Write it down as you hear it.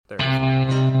There it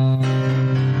is.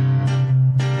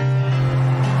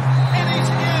 And he's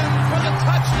in for the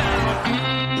touchdown.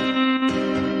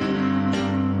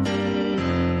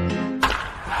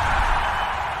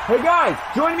 Hey guys,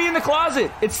 join me in the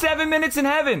closet. It's 7 minutes in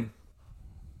heaven.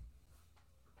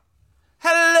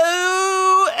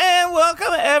 Hello and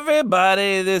welcome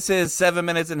everybody. This is 7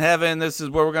 Minutes in Heaven. This is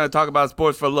where we're going to talk about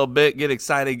sports for a little bit, get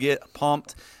excited, get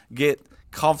pumped, get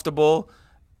comfortable,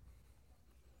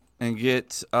 and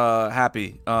get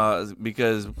happy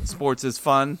because sports is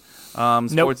fun.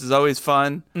 Sports is always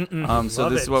fun. So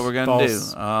this is what we're going to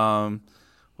do.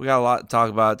 We got a lot to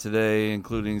talk about today,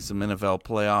 including some NFL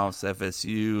playoffs,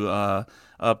 FSU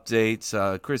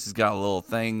updates. Chris has got a little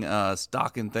thing,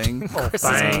 stocking thing. Chris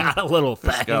has got a little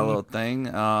thing. Chris got a little thing.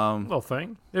 Little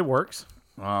thing. It works.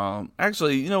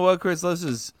 Actually, you know what, Chris? Let's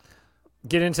just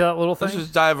get into that little thing. Let's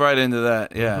just dive right into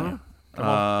that. Yeah.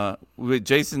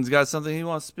 Jason's got something he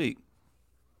wants to speak.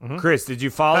 Chris, did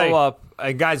you follow up?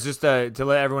 Guys, just to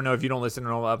let everyone know, if you don't listen to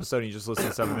an normal episode and you just listen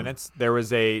to 7 minutes, there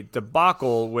was a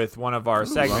debacle with one of our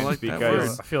segments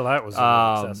because I feel that was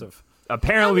excessive.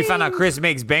 Apparently, we found out Chris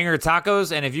makes banger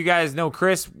tacos, and if you guys know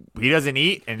Chris, he doesn't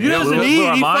eat. And he doesn't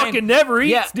eat. He fucking never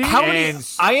eats, dude. How many,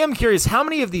 I am curious, how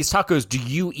many of these tacos do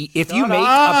you eat? If you make a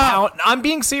pound, I'm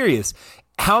being serious.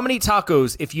 How many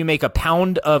tacos if you make a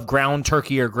pound of ground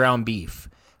turkey or ground beef?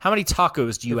 How many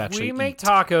tacos do you actually eat? If we make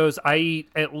tacos, I eat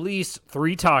at least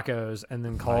 3 tacos and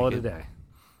then call it a day.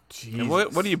 And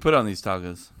what do you put on these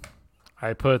tacos?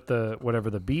 I put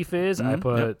whatever the beef is. I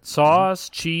put sauce,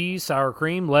 cheese, sour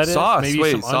cream, lettuce,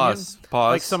 maybe some onion.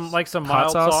 Pause. Like some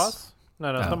mild sauce.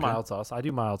 No, it's not mild sauce. I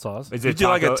do mild sauce. Is it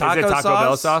Taco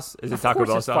Bell sauce? Is it Taco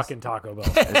Bell sauce? Fucking Taco Bell.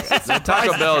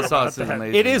 Taco Bell sauce is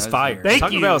amazing. It is fire. Thank you.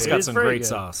 Taco Bell's got some great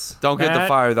sauce. Don't get the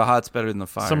fire. The hot's better than the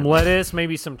fire. Some lettuce,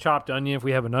 maybe some chopped onion if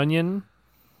we have an onion.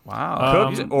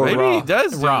 Wow. Cooked or maybe raw? he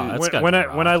does. Raw. When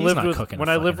I lived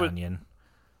with onion.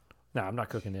 No, I'm not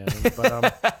cooking the onion.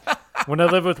 But when I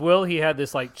lived with Will, he had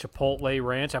this like Chipotle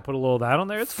ranch. I put a little of that on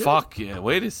there. It's good. Fuck yeah!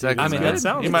 Wait a second. I mean, man. that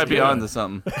sounds. You might be on to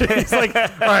something. It's like, all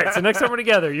right. So next time we're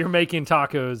together, you're making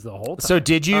tacos the whole time. So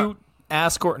did you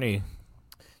ask Courtney?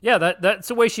 Yeah, that's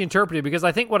the way she interpreted it, because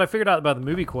I think what I figured out about the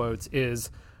movie quotes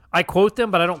is I quote them,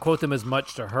 but I don't quote them as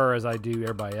much to her as I do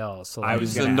everybody else. So I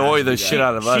was annoy the shit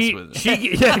out of us with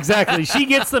it. Yeah, exactly. She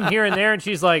gets them here and there, and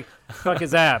she's like, "Fuck is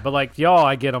that?" But like y'all,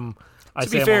 I get them. I To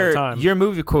say be them all fair, the time. your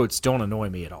movie quotes don't annoy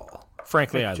me at all.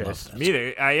 Frankly, I love them. Me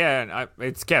either.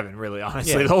 It's Kevin, really,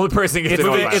 honestly. The only person gets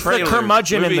annoyed by It's the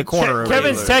curmudgeon in the corner.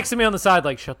 Kevin's texting me on the side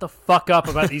like, "Shut the fuck up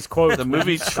about these quotes." The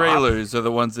movie trailers are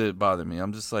the ones that bother me.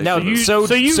 I'm just like, No,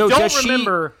 so you does don't she-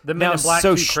 remember the Men in Black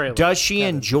 2 trailer? Does she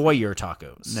enjoy your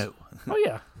tacos? no. Oh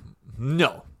yeah,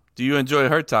 No. Do you enjoy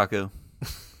her taco?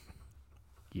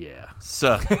 yeah.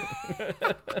 So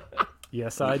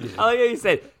Yes, I do. I like how you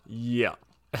said, yeah.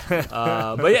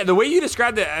 But yeah, the way you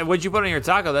described it, what you put on your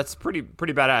taco, that's pretty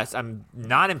badass. I'm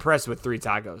not impressed with 3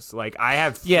 tacos. Like I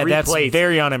have 3 that's plates.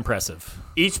 very unimpressive.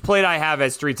 Each plate I have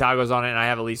has 3 tacos on it, and I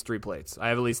have at least 3 plates. I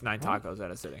have at least 9 tacos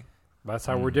at a sitting. That's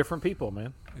how we're different people,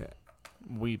 man.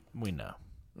 We know.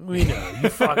 We know. You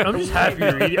fuck. I'm just happy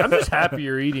you're eating. I'm just happy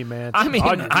you're eating, man. I mean,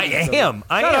 I am. 3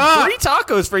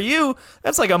 tacos for you.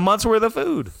 That's like a month's worth of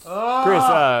food.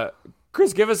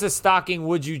 Chris, give us a stocking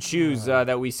would you choose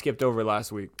that we skipped over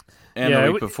last week. and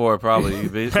the week before, probably.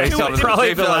 Based on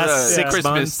probably the last 6 Christmas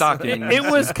months. stocking. It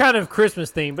was kind of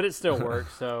Christmas themed, but it still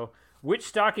works. So, which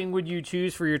stocking would you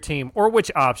choose for your team, or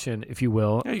which option, if you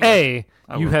will? A,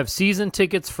 you have season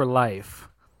tickets for life.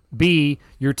 B,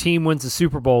 your team wins the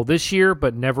Super Bowl this year,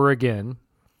 but never again.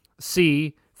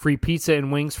 C, free pizza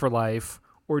and wings for life.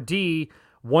 Or D,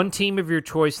 one team of your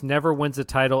choice never wins a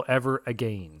title ever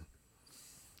again.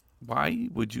 Why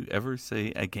would you ever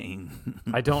say again?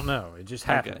 I don't know. It just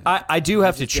happened. I do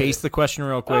have to chase the question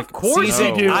real quick. Of course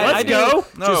you do. Let's go.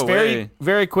 No just way.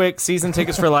 very quick. Season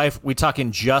tickets for life. We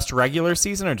talking just regular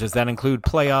season, or does that include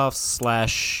playoffs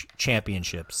 /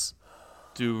 championships?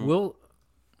 Go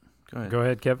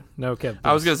ahead, Kevin. No, Kevin.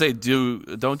 I was gonna say,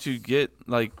 don't you get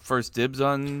like first dibs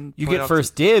on? You get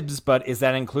first dibs, but is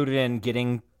that included in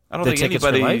getting? I don't the think tickets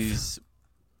anybody's.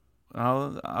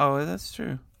 Oh, that's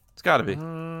true. It's got to be.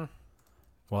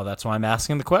 Well, that's why I'm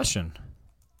asking the question.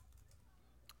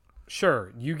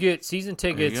 Sure, you get season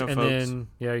tickets, go, and folks. then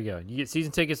you go. You get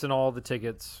season tickets and all the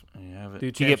tickets. You have it.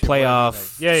 You get playoff,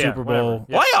 Super Bowl,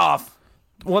 Playoff.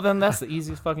 Well, then that's the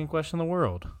easiest fucking question in the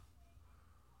world.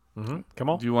 Come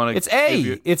on. Do you want to? It's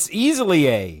A. It's easily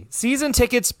A. Season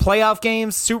tickets, playoff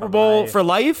games, Super Bowl for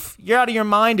life. You're out of your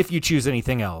mind if you choose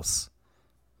anything else.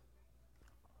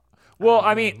 Well,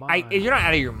 I mean, you're not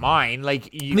out of your mind.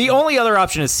 Like The only other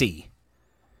option is C.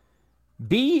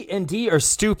 B and D are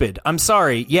stupid. I'm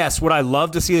sorry. Yes, would I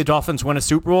love to see the Dolphins win a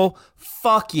Super Bowl?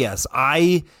 Fuck yes.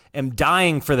 I am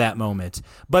dying for that moment.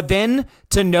 But then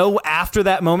to know after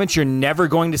that moment you're never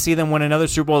going to see them win another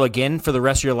Super Bowl again for the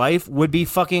rest of your life would be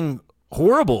fucking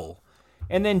horrible.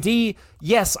 And then D,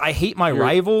 yes, I hate my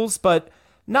rivals, but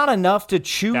not enough to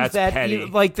choose That's that. petty.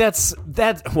 Like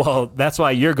well, that's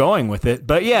why you're going with it.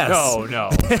 But yes. No.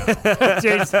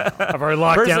 I've already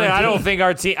locked Personally, down. I don't think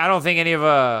our team. I don't think any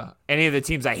of the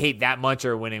teams I hate that much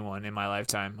are winning one in my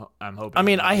lifetime. I'm hoping. I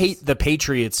mean, I hate the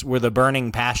Patriots were the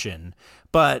burning passion,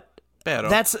 but Pero.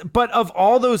 but of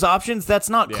all those options, that's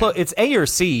not close. It's A or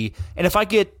C. And if I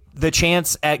get the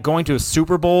chance at going to a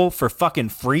Super Bowl for fucking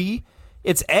free,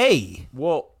 it's A.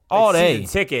 Well, all it's day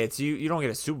season tickets. You don't get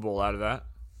a Super Bowl out of that.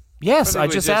 Yes, I I think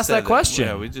we just just asked said that that. question.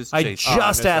 Yeah, we just I chased-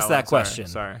 just asked that one. question.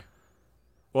 Sorry.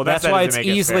 Well, That's why it's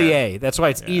easily A. That's why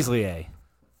it's easily A.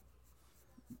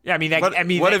 Yeah, I mean,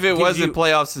 What if it wasn't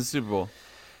playoffs and Super Bowl?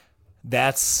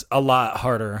 That's a lot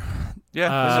harder. Yeah,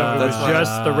 So it was that's fine.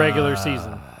 just the regular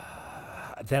season.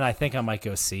 Then I think I might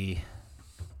go C.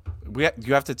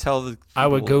 You have to tell the. I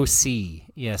would people. go C.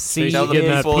 Yeah, C. Tell the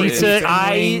Getting people a pizza it's-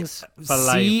 and wings for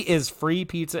life. C is free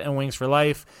pizza and wings for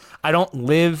life. I don't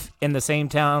live in the same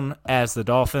town as the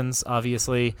Dolphins,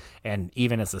 obviously, and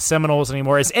even as the Seminoles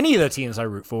anymore, as any of the teams I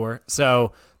root for.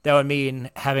 So that would mean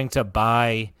having to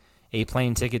buy a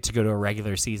plane ticket to go to a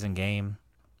regular season game,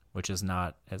 which is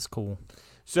not as cool.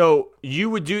 So you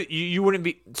would do. You wouldn't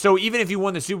be. So even if you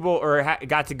won the Super Bowl or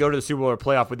got to go to the Super Bowl or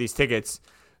playoff with these tickets,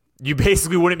 you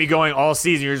basically wouldn't be going all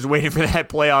season. You're just waiting for that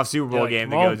playoff Super Bowl game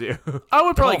to go to. I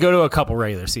would probably go to a couple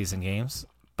regular season games,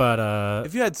 but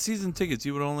If you had season tickets,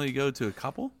 you would only go to a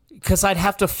couple. because I'd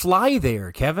have to fly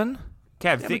there, Kevin.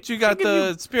 Kev, But you got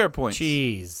the Spirit points.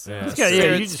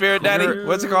 Jeez. Spirit Daddy.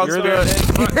 What's it called? Spirit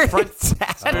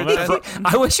Daddy.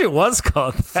 I wish it was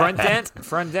called that. front dent.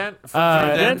 Spirit Den.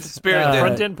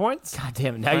 Front end points. God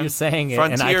damn it! Now you're saying it,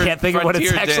 and I Frontier- can't think of what it's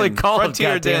Frontier actually Den. called.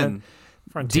 Frontier goddammit.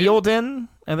 Den. Deal Den?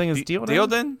 I think it's Deal Den. Deal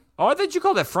Den? Oh, I thought you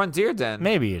called it Frontier Den.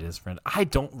 Maybe it is friend. I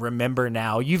don't remember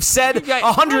now. You've said guys-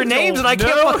 100 I names and I don't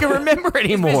can't know. fucking remember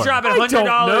anymore. He's dropping I don't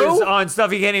 $100 know. on stuff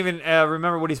he can't even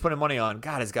remember what he's putting money on.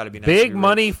 God, it's got to be nice. to Big be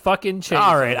money rich. fucking change.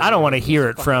 All right, I don't want to hear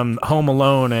it from Home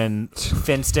Alone and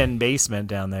fenced-in basement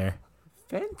down there.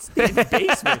 Fenced-in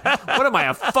basement. What am I,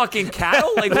 a fucking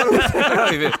cattle? Like, what am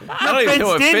I? I don't even know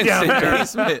what fenced in fenced in down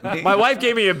basement means. My wife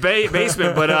gave me a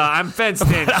basement, but I'm fenced in.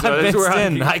 So that's Fenced where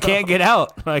in. I can't get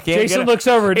out. I can't Jason get out. looks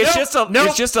over. It's Nope,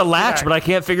 it's just a latch, but I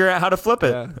can't figure out how to flip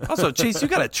it. Also, Chase, you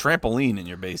got a trampoline in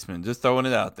your basement. Just throwing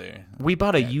it out there. We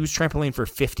bought a used trampoline for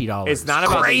 $50. It's not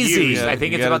about crazy. the use. Yeah, I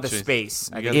think you it's gotta about the choose. space.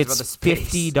 I You guess gotta- it's about the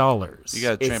space. $50. You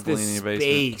got a It's the trampoline in your basement.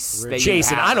 space that you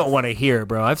Jason, have. I don't want to hear,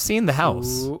 bro. I've seen the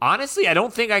house. Honestly, I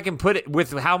don't think I can put it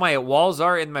with how my walls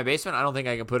are in my basement. I don't think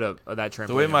I can put that trampoline.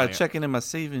 The way on my there. checking in my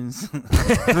savings.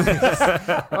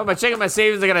 Oh, by checking my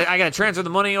savings, I gotta transfer the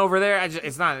money over there.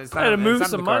 It's not. I had to move it's not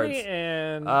some in the money cards.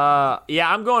 and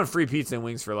Yeah, I'm going free pizza and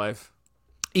wings for life.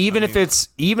 Even if it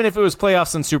was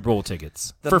playoffs and Super Bowl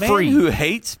tickets The for man free. who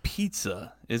hates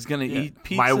pizza is gonna eat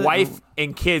pizza. My wife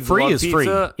and kids Free love is pizza,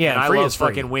 free. Yeah, and I free love is free.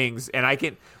 fucking wings. And I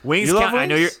can wings. You love count, I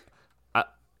know you're. wings?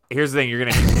 Here's the thing: you're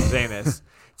gonna keep saying this.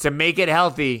 To make it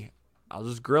healthy, I'll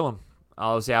just grill them.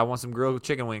 I'll say I want some grilled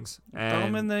chicken wings. Throw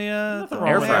them in And the air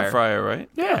fryer. right?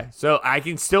 yeah, so I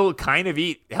can still kind of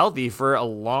eat healthy for a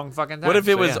long fucking time. What if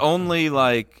it So, was yeah. only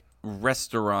like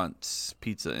restaurants,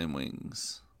 pizza and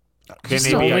wings, Then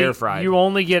they'd be air fried. You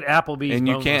only get Applebee's, and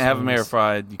you boneless can't have them wings. air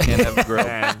fried? You can't have them grilled.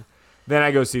 And then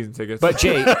I go season tickets. But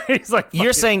Jay, He's like, you're "Fuck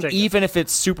it, saying chicken." even if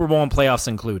it's Super Bowl and playoffs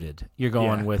included, you're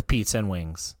going Yeah. with pizza and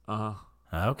wings.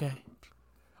 Okay.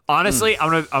 honestly,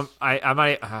 I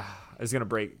might. It's gonna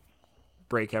break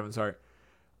Kevin's heart.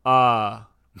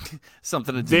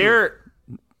 Something to do.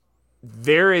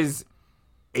 There is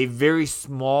a very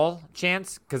small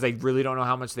chance because I really don't know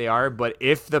how much they are. But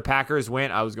if the Packers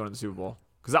win, I was going to the Super Bowl.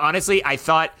 Because honestly, I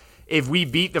thought if we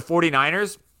beat the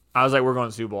 49ers, I was like, we're going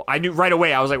to the Super Bowl. I knew right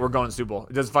away. I was like, we're going to the Super Bowl.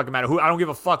 It doesn't fucking matter who. I don't give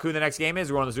a fuck who the next game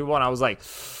is. We're going to the Super Bowl. And I was like,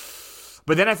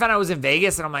 but then I found I was in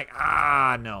Vegas, and I'm like,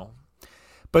 no.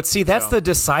 But see, that's the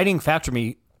deciding factor for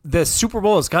me. The Super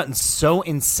Bowl has gotten so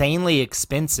insanely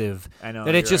expensive I know,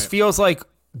 that it you're just right. feels like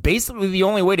basically the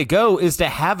only way to go is to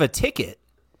have a ticket.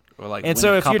 Or like And win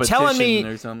so a if you're telling me- competition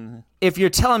or something. If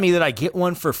you're telling me that I get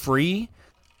one for free,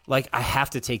 like I have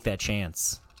to take that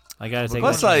chance. I gotta take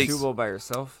Plus, that like, chance. Super Bowl by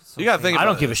yourself. You gotta think. I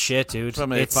about don't give a it. shit, dude.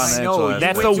 From a It's, financial No, aspect.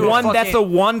 that's went the to a one. That's the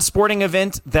fucking- one sporting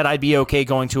event that I'd be okay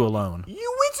going to alone. You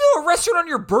went to a restaurant on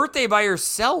your birthday by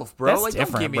yourself, bro. That's like,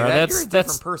 different, don't give me bro. that. That's- You're a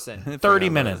that's- different person. 30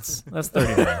 minutes. That's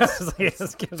 30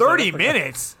 minutes. 30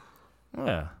 minutes?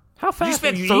 Yeah. How fast You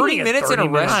spent were 30 eating at minutes in a 30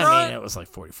 minutes? restaurant? I mean, it was like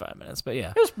 45 minutes, but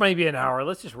yeah. It was maybe an hour.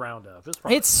 Let's just round up.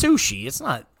 It's sushi.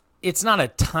 It's not a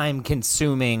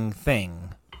time-consuming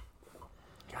thing.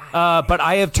 But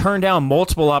I have turned down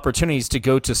multiple opportunities to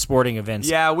go to sporting events.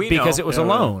 Yeah, we because know. it was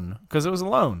alone. Because it was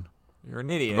alone. You're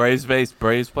an idiot. Braves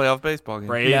playoff baseball game.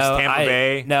 Braves, Tampa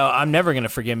Bay. No, I'm never going to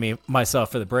forgive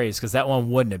myself for the Braves because that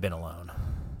one wouldn't have been alone.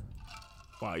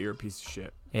 Wow, you're a piece of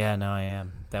shit. Yeah, no, I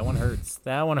am. That one hurts.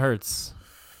 That one hurts.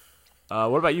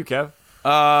 What about you, Kev?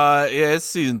 Yeah, it's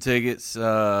season tickets.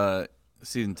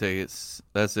 Season tickets.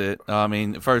 That's it. I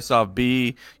mean, first off,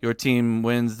 B, your team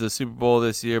wins the Super Bowl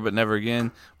this year, but never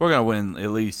again. We're gonna win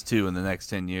at least 2 in the next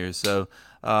 10 years. So,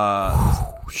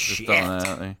 just throwing that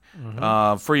out there.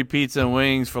 Mm-hmm. Free pizza and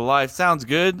wings for life sounds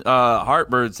good.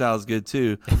 Heartbird sounds good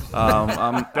too. Does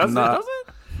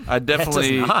it? I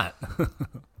definitely, It does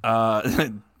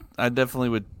not. I definitely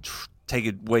would take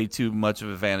it way too much of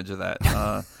advantage of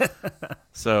that.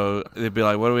 So they'd be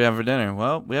like, "What do we have for dinner?"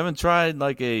 Well, we haven't tried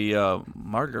like a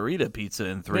margarita pizza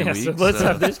in 3 weeks. So let's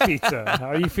have this pizza.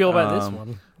 How do you feel about this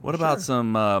one? What about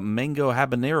some mango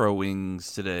habanero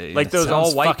wings today? Like those sounds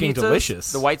all white fucking pizzas?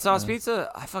 delicious. The white sauce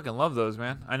pizza? I fucking love those,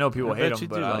 man. I know people I hate bet them, you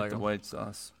but do I like like the them. white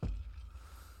sauce.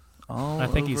 I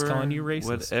think he's calling you racist.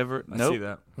 Whatever. I Nope. see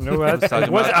that. No,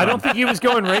 I don't think he was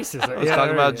going racist. I was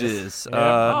talking about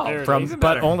jizz.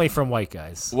 But only from white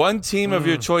guys. One team of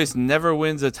your choice never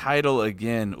wins a title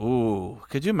again. Ooh,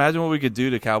 could you imagine what we could do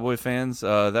to Cowboy fans?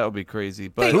 That would be crazy.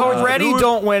 But They already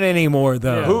don't win anymore,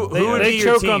 though. Who would they be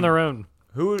your choke team? on their own.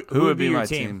 Who would be your my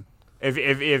team? If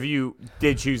you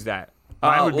did choose that,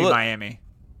 mine would be look- Miami.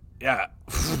 Yeah.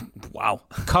 Wow.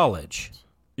 College.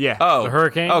 Yeah. Oh, The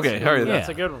Hurricanes? Okay, hurry. That's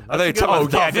Yeah. a good one. I thought you That's a were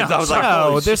good talking one. about Dolphins. I was like, No,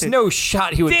 holy there's shit. no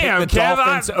shot he would Damn, pick the Kev,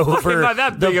 Dolphins I'm fucking over not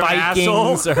that the big of an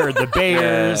Vikings or the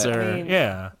Bears Yeah. or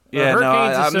yeah. Yeah, no,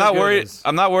 Hurricanes are I'm so not good worried. as-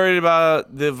 I'm not worried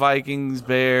about the Vikings,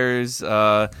 Bears.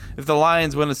 If the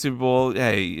Lions win a Super Bowl,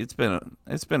 hey, it's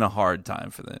been a hard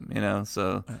time for them, you know.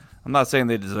 So I'm not saying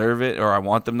they deserve it or I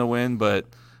want them to win, but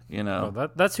you know,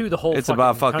 That's who the whole It's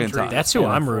about fucking country time. is That's who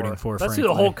pulling I'm rooting for, That's who the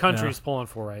frankly. whole country's Yeah. pulling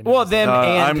for right now. Well, them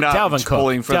and I'm not Dalvin Cook.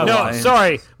 pulling for the Dalvin- no, Lions.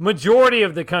 sorry. Majority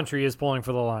of the country is pulling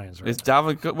for the Lions. Right? is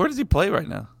Dalvin Cook? Where does he play right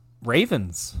now?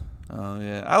 Ravens. Oh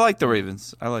yeah, I like the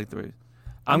Ravens. I'm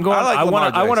going. like I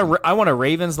Lamar Jackson. want a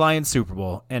Ravens Lions Super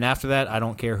Bowl, and after that, I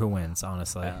don't care who wins.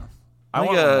 Honestly, I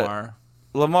want think, Lamar.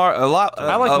 Lamar, a lot.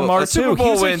 I like Lamar a Super too. Bowl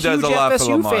He was win a huge does a lot for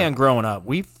FSU Lamar. fan growing up.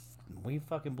 We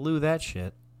fucking blew that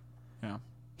shit. Yeah.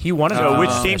 He wanted. So to which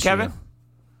win team, FSU. Kevin?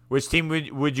 Which team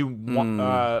would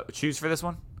you choose for this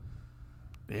one?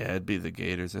 Yeah, it'd be the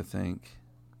Gators, I think.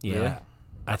 Yeah, Really?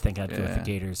 I think I'd go with Yeah. the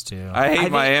Gators too. I hate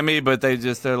think- Miami, but they're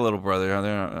little brother.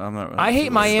 I'm not. Really I too hate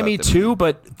worried Miami about them. too,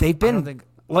 but they've been think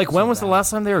like. When was the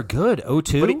last time they were good?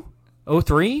 02?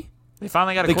 03? They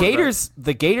finally got a The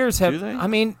quarterback. Gators have. Do they? I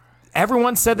mean,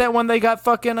 everyone said that when they got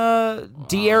fucking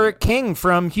De'Aaron King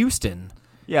from Houston.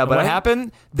 Yeah, But what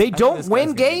happened? They this don't guy's win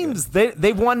gonna be games.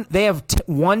 They've won. They have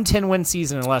one 10-win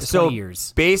season in the last 20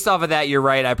 years. Based off of that, you're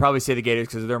right. I'd probably say the Gators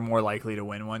because they're more likely to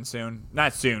win one soon.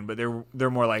 Not soon, but they're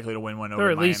more likely to win one over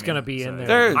They're at least Miami. going to be in there.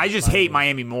 They're- I just hate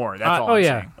Miami more. That's all oh I'm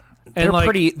yeah, saying.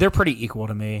 and They're pretty equal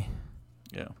to me.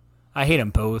 Yeah. I hate them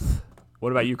both.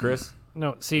 What about you, Chris?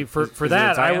 No, see for Is it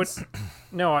that the I would Giants?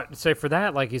 no I'd say for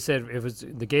that like you said if it was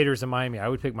the Gators and Miami I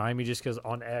would pick Miami just because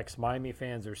on X Miami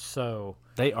fans are so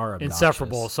They are obnoxious.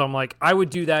 insufferable. So I'm like I would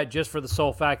do that just for the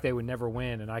sole fact they would never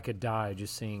win and I could die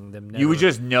just seeing them. Never. You would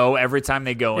just know every time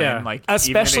they go Yeah. in, like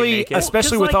Especially even if they make it.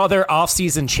 especially Well, with 'cause, all their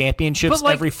off-season championships But,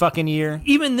 like, every fucking year.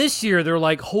 even this year they're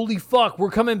like holy fuck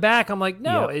we're coming back. I'm like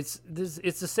no Yep.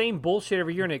 it's the same bullshit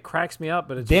every year and it cracks me up.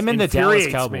 But it Them just and the Dallas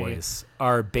infuriates me. Cowboys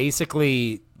are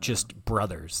basically just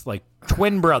brothers, like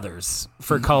twin brothers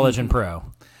for college and pro.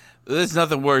 There's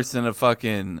nothing worse than a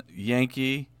fucking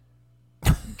Yankee,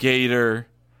 Gator,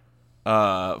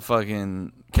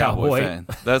 fucking Cowboy Cowboy. fan.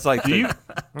 That's like Do you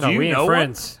No, do you we ain't know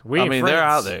friends. We I ain't mean, friends. they're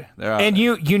out there. They're out And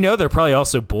there. you know they're probably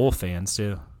also Bull fans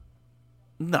too.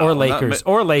 No, Or not Lakers.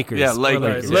 ma- Or Lakers. Yeah, Or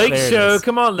Lakers. Lake There it Show, is.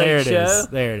 come on, Lake there it Show. is.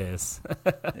 There it is.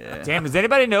 Damn, does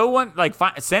anybody know one? Like,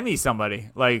 send me somebody.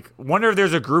 Like, wonder if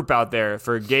there's a group out there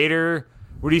for Gator.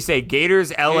 What do you say?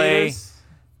 Gators, LA,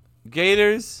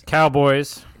 Gators,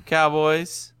 Cowboys,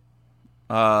 Cowboys,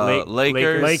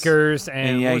 Lakers. Lakers,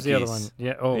 and what was the other Yankees. one?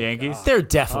 Yeah, oh, Yankees. They're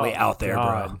definitely Oh, out there,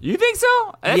 God. bro. You think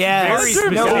so? That's Yes,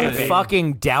 very no specific.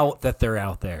 fucking doubt that they're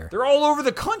out there. They're all over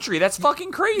the country. That's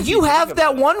fucking crazy. You have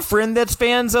that one friend that's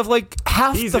fans of like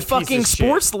half He's the a piece fucking of shit.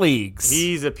 sports leagues.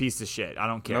 He's a piece of shit. I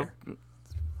don't care.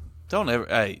 Don't ever.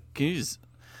 Hey, can you just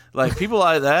like people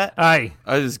like that? Aye.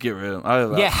 I just get rid of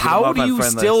them. Yeah, how do you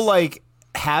still like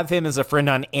have him as a friend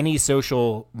on any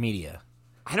social media.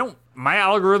 I don't. My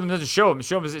algorithm doesn't show him.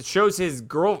 It shows his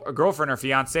girlfriend or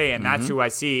fiance, and that's who I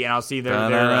see. And I'll see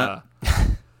their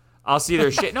I'll see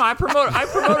their shit. No, I promote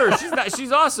her.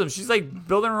 She's awesome. She's like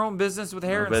building her own business with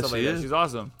hair and stuff like that. She's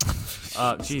awesome.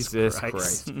 Jesus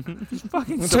Christ.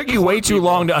 It took you way too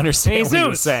long to understand what you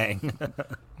were saying.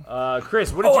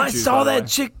 Chris, what did you I choose? saw by the that way?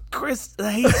 chick, Chris, the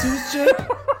Jesus chick.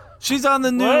 She's on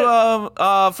the new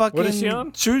fucking What is she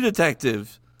on? True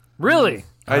Detective. Really?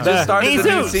 I just started the new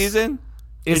Jesus. season.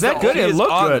 Is that good? She It is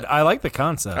looked on good. it. I like the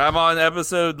concept. I'm on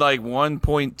episode like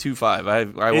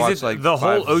 1.25. I watched Is it like the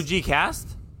whole 5. OG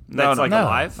cast? No, That's no, like no.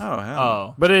 alive? Oh, hell.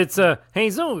 Oh. But it's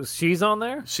Jesus. She's on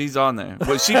there. She's on there.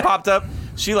 But she popped up.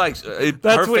 She like her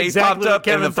That's what face exactly popped up, what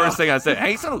Kevin and the first thought. thing I said,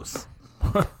 "Jesus."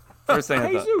 First thing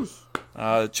I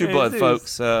thought. True Blood, Jesus.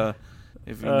 folks.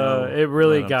 If you know, It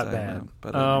really what I'm got saying. bad.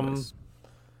 But anyways.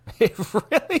 It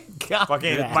really got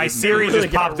Fucking, bad. my Siri really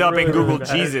just got popped up and really Googled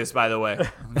bad. Jesus, by the way.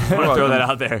 I want to throw that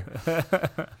out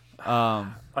there.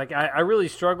 Like I really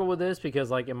struggle with this because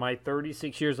like in my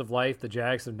 36 years of life, the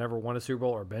Jags have never won a Super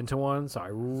Bowl or been to one. So I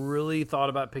really thought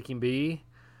about picking B.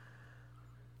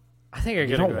 I think I You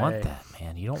gotta don't go want A. that,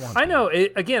 man. You don't want I that. know.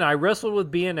 Again, I wrestled with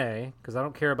B and A because I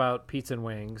don't care about pizza and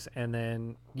wings. And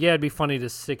then yeah, it'd be funny to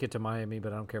stick it to Miami,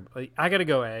 but I don't care. I gotta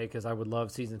go A because I would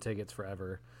love season tickets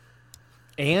forever.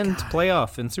 And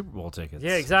playoff and Super Bowl tickets.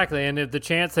 Yeah, exactly. And if the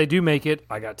chance they do make it,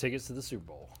 I got tickets to the Super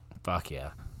Bowl. Fuck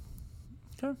yeah.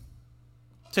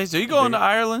 Chase, are you going to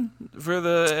Ireland for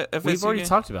the FSU We've already game?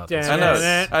 talked about this. I know.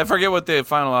 Yeah. I forget what the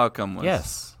final outcome was.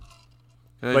 Yes.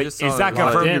 I But just it's saw not it.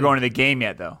 confirmed in. you're going to the game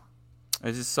yet, though.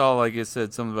 I just saw like it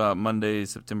said something about Monday,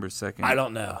 September 2nd. I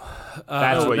don't know.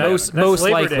 That's what you most That's most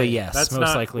Labor likely, Day. yes. That's most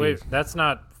not, likely. Wait, that's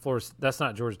not Florida. That's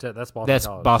not Georgia Tech. That's Boston That's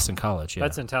College. Boston College, yeah.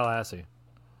 That's in Tallahassee.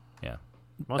 yeah.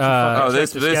 Why don't you fucking Oh, check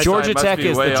this the this schedule? Georgia must Tech be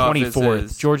is way the off. It 24th.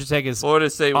 says Georgia Tech is Florida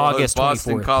State will host August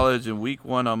Boston 24th. College in week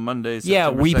 1 on Monday. Yeah,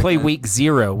 September we play 2nd, week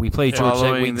 0. We play Georgia Tech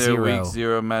following week their 0. week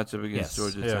 0 matchup against Yes.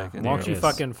 Georgia Yeah. Tech. Why don't you Yes.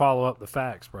 fucking follow up the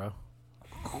facts, bro?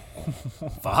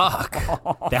 Fuck.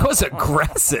 That was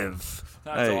aggressive.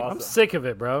 Hey, I'm sick of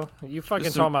it, bro. You fucking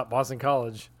Just a- talking about Boston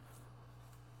College.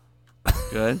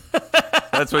 good.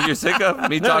 That's what you're sick of?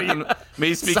 Me talking,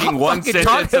 me speaking Stop one fucking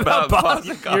sentence talking about about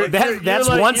Boston College. That's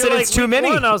You're one you're sentence too week many.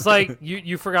 one. I was like,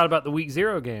 you forgot about the week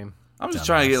 0 game. I'm just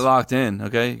trying to get locked in,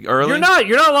 okay? Early. You're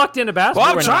not locked into basketball.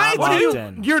 Well, I'm trying What do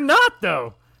to. You're not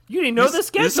though. You didn't know the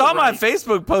schedule. You saw my right.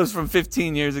 Facebook post from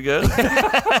 15 years ago.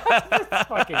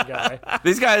 fucking guy.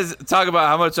 These guys talk about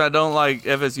how much I don't like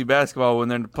FSU basketball when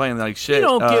they're playing like shit. You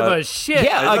don't give a shit.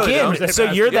 Yeah, I really again. don't.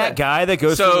 So you're Yeah. that guy that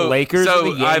goes to the Lakers, so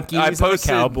and the Yankees, I and the posted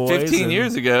Cowboys. 15 and-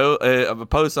 years ago a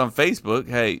post on Facebook.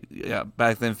 Hey, yeah,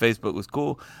 back then Facebook was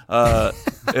cool,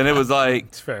 and it was like,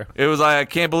 It's fair. it was like I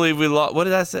can't believe we lost. What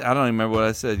did I say? I don't even remember what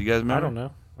I said. You guys remember? I don't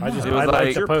know. I just It was I like-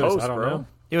 like the Your post. I don't know.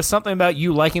 It was something about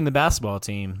you liking the basketball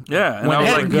team. Yeah, and When I was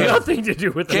they It like, had were good. nothing to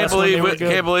do with the can't rest of believe them. we,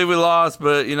 can't believe we lost,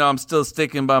 but I'm still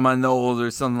sticking by my Knowles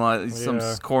or something like some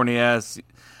Yeah. corny ass.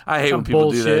 I hate Some when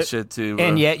people do that bullshit. shit too. Bro.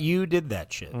 And yet you did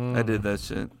that shit. I did that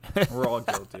shit. We're all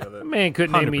guilty of it. Man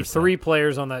couldn't name me 100%. 3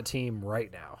 players on that team right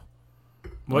now.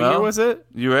 What Well, year was it?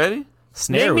 You ready?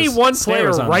 Snare Name me was- one Snare player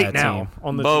was on right that now team.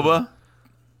 on the team. Boba,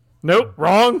 Nope,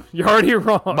 wrong. You're already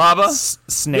wrong. Baba.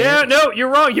 Snare. Yeah, no, you're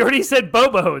wrong. You already said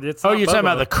Bobo. It's Oh, not you're talking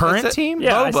Bobo. about the current That's it. team?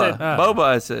 Yeah, I Boba. said- Boba.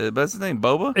 I said. That's his name.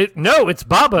 Boba. No, it's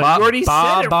Baba. You already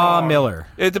said it Baba wrong. Miller.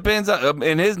 It depends on,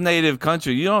 in his native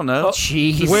country. You don't know.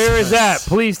 Jeez. Where is that?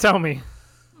 Please tell me.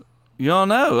 You don't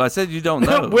know. I said you don't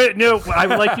know. Wait, no, I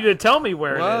would like you to tell me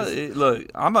where Well, it is. look,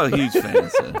 I'm a huge fan.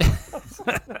 So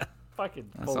Fucking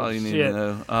that's all you need to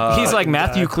know. He's like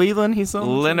Matthew Cleveland. He's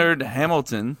something. Leonard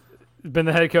Hamilton. Been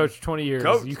the head coach for 20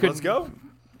 years. You couldn't go.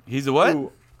 He's a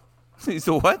what? He's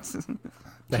a what?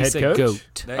 The He head said coach.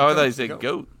 goat. Oh, I thought you said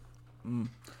goat.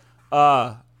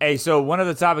 Hey, so one of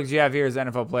the topics you have here is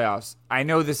NFL playoffs. I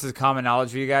know this is common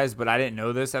knowledge for you guys, but I didn't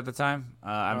know this at the time.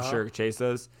 I'm sure Chase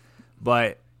does.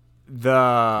 But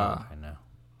I know.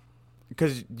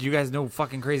 because you guys know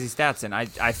fucking crazy stats, and I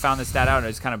found this stat out, and it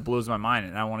just kind of blows my mind,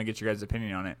 and I want to get your guys'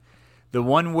 opinion on it. The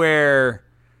one where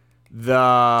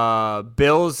the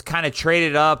Bills kind of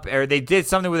traded up, or they did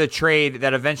something with a trade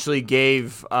that eventually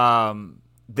gave them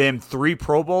 3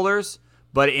 Pro Bowlers,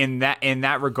 but in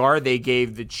that regard, they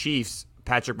gave the Chiefs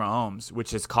Patrick Mahomes,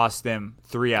 which has cost them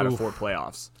 3 out of 4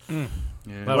 playoffs.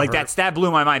 Like that stat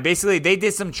blew my mind. Basically, they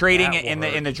did some trading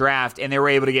in the draft, and they were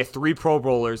able to get 3 Pro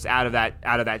Bowlers out of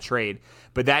that trade.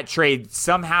 But that trade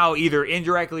somehow either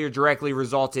indirectly or directly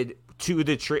resulted to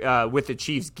the with the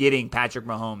Chiefs getting Patrick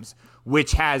Mahomes,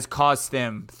 which has cost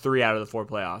them 3 out of the 4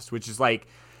 playoffs. Which is like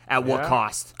at what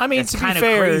cost? I mean, it's to be kind of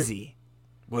fair, crazy.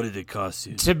 What did it cost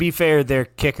you? To be fair, their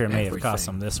kicker may have cost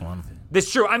them this one. That's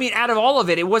true. I mean, out of all of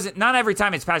it, it wasn't. Not every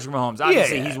time it's Patrick Mahomes.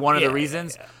 Obviously, he's one of the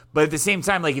reasons. But at the same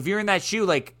time, like if you're in that shoe,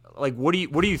 like what do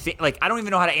you think? Like I don't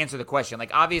even know how to answer the question.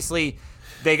 Like obviously,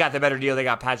 they got the better deal. They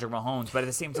got Patrick Mahomes. But at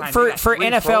the same time, for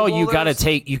NFL,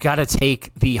 you gotta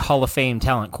take the Hall of Fame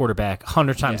talent quarterback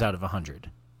 100 times out of 100.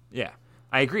 Yeah,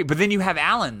 I agree. But then you have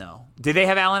Allen though. Did they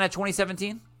have Allen at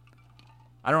 2017?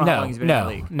 I don't know how long he's been in the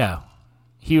league. No.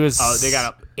 He was they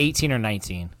got 18 or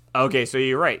 19. Okay, so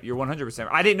you're right. You're 100%.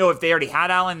 I didn't know if they already had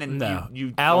Allen. Then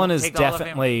you Allen is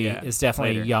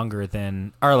definitely younger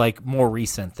than, or like more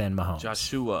recent than Mahomes.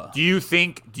 Joshua. Do you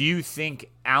think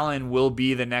Allen will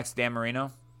be the next Dan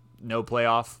Marino? No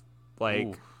playoff,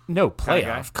 no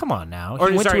playoff. Come on now.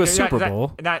 He went to a Super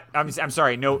Bowl. I'm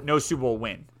sorry. No Super Bowl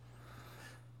win.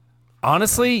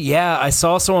 Honestly, yeah, I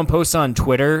saw someone post on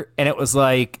Twitter, and it was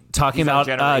like talking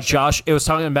about Josh. It was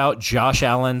talking about Josh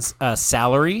Allen's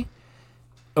salary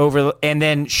over, and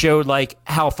then showed like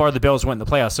how far the Bills went in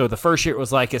the playoffs. So the first year it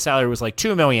was like his salary was like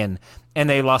 $2 million, and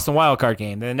they lost the wild card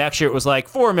game. Then the next year it was like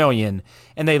 $4 million,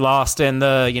 and they lost in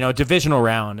the divisional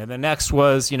round. And the next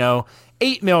was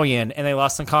 $8 million, and they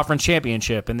lost in conference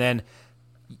championship. And then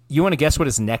you want to guess what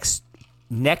his next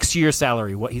year's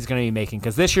salary, what he's going to be making?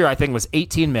 Because this year I think was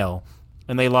 $18 million,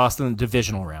 and they lost in the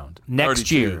divisional round. Next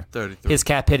 32, year, 33. his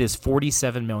cap hit is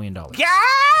 $47 million. Yeah.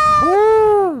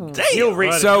 He'll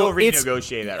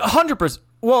renegotiate that. 100%.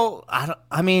 Well,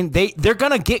 I mean, they're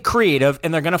going to get creative,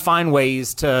 and they're going to find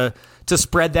ways to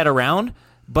spread that around.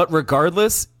 But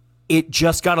regardless, it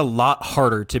just got a lot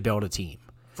harder to build a team.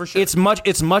 For sure. It's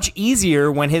much easier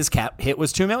when his cap hit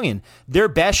was $2 million. Their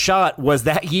best shot was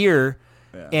that year.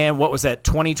 Yeah. And what was that,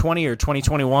 2020 or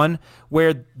 2021,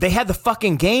 where they had the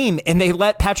fucking game and they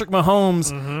let Patrick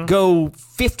Mahomes go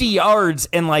 50 yards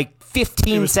in like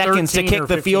 15 seconds to kick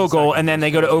the field goal, and then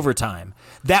they go to overtime.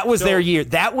 That was their year.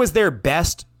 That was their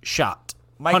best shot.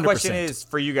 100%. My question is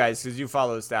for you guys, because you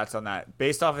follow the stats on that.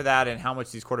 Based off of that and how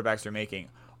much these quarterbacks are making,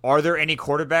 are there any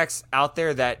quarterbacks out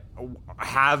there that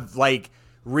have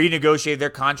renegotiate their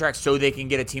contracts so they can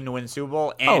get a team to win the Super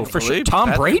Bowl? And for sure.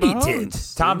 Tom Brady did.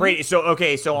 Tom Brady. Tom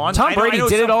Brady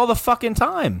did it all the fucking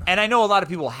time. And I know a lot of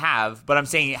people have, but I'm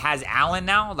saying, has Allen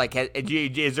now?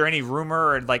 Is there any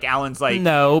rumor or Allen's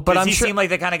no? But does he seem like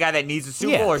the kind of guy that needs a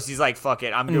Super Bowl, or is he like, fuck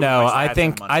it, I'm doing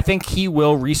I think he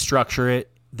will restructure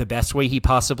it the best way he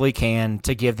possibly can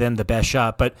to give them the best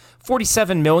shot. But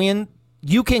 $47 million,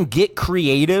 you can get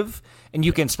creative and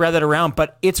you can spread that around,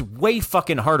 but it's way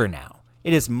fucking harder now.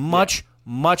 It is much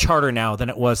harder now than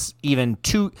it was even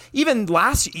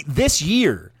this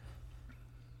year.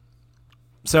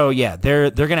 So yeah, they're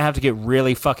gonna have to get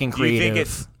really fucking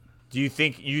creative. Do you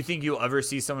think you'll ever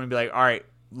see someone be like, all right,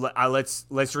 let's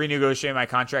renegotiate my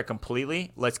contract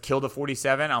completely. Let's kill the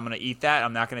 47. I'm gonna eat that.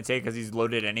 I'm not gonna take it because he's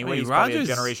loaded anyway. He's Rodgers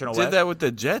probably a generational. Did that with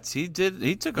the Jets. He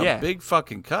took a big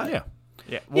fucking cut.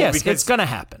 Yeah. Well, yes, it's gonna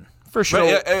happen. For sure.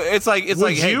 But it's like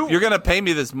hey, you're going to pay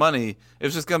me this money.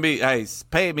 It's just going to be, hey,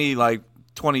 pay me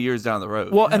 20 years down the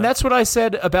road. Well, and that's what I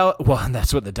said about, and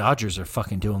that's what the Dodgers are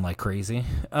fucking doing like crazy.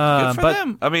 Good for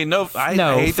them. I mean, I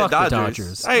hate fuck the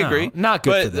Dodgers. I agree. Not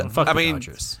good for them. Fuck the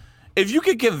Dodgers. If you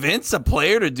could convince a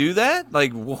player to do that,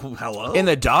 hello? In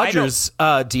the Dodgers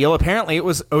deal, apparently it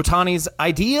was Ohtani's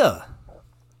idea.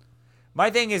 My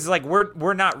thing is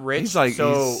we're not rich.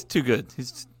 He's too good.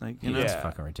 He's it's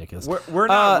fucking ridiculous. We're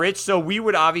not rich, so we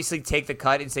would obviously take the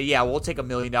cut and say, yeah, we'll take $1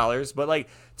 million. But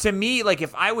to me,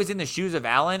 if I was in the shoes of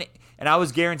Allen and I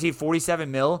was guaranteed $47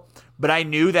 million, but I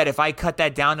knew that if I cut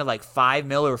that down to $5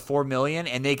 million or $4 million,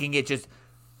 and they can get just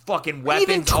fucking weapons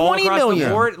even $20 million.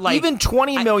 The board, even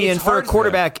 $20 million for a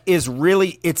quarterback is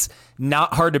really, it's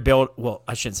not hard to build. Well,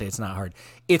 I shouldn't say it's not hard.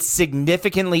 It's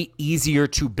significantly easier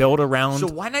to build around. So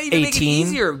why not even make it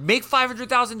easier? Make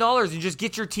 $500,000 and just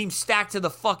get your team stacked to the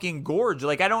fucking gorge.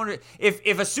 I don't.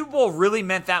 If a Super Bowl really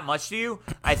meant that much to you,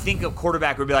 I think a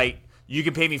quarterback would be like, you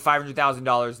can pay me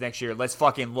 $500,000 next year. Let's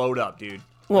fucking load up, dude.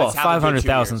 Well,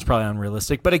 500,000 is probably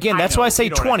unrealistic. But again, that's why I say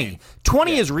 20. I mean.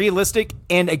 20 is realistic,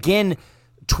 and again,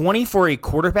 20 for a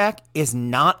quarterback is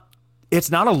not. It's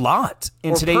not a lot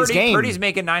in today's game. Purdy's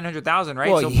making $900,000,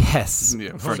 right? Well, yes.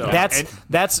 Yeah,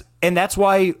 that's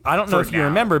why I don't know if you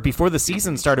remember before the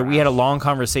season started, we had a long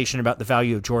conversation about the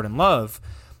value of Jordan Love,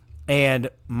 and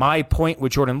my point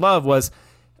with Jordan Love was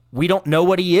we don't know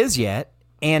what he is yet,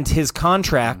 and his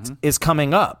contract is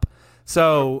coming up.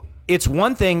 So it's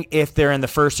one thing if they're in the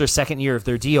first or second year of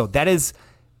their deal. That is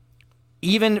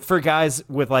even for guys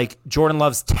with Jordan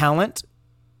Love's talent.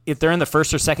 If they're in the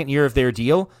first or second year of their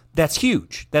deal, that's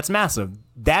huge. That's massive.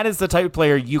 That is the type of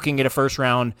player you can get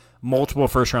multiple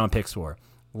first round picks for.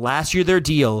 last year their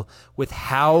deal, with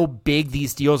how big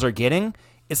these deals are getting,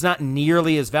 it's not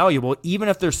nearly as valuable, even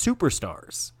if they're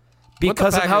superstars.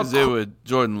 Because what the of how Packers do with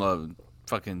Jordan Love,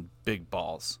 fucking big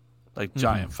balls, like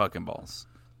giant fucking balls.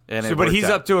 And So, but he's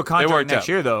up to a contract worked next out.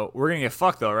 year, though. We're gonna get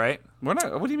fucked, though, right? We're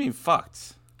not. What do you mean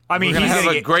fucked? I mean, We're gonna he's have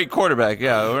gonna a get. great quarterback.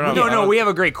 Yeah, we're not, No, we have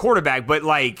a great quarterback, but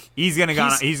like he's gonna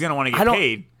want to I get don't-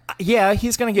 paid. Yeah,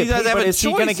 he's going to get He doesn't paid, have but a is he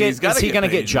choice. going to get? He's gotta Is he get going to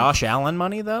paid. get Josh Allen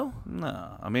money though?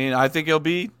 No, I mean, I think he'll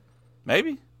be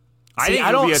maybe. I See, think I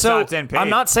he'll don't. be a So top 10 pick, I'm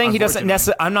not saying he doesn't.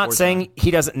 I'm not saying unfortunately.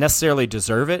 he doesn't necessarily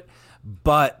deserve it,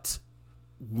 but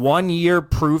 1 year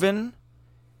proven.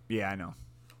 Yeah, I know.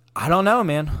 I don't know,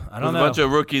 man. I There's don't a know. bunch of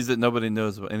rookies that nobody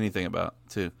knows anything about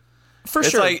too. For It's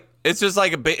sure. like it's just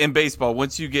like in baseball.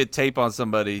 Once you get tape on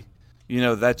somebody,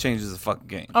 that changes the fucking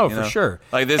game. Oh, you for know? sure.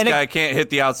 Like this And guy can't hit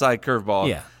the outside curveball.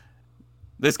 yeah.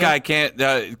 This guy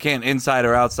can't inside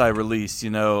or outside release.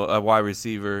 A wide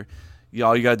receiver.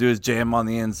 All you gotta do is jam on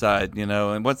the inside.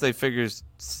 And once they figure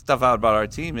stuff out about our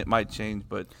team, it might change.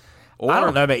 But I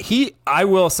don't know, but I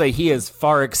will say he has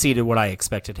far exceeded what I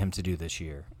expected him to do this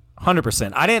year.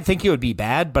 100%. I didn't think he would be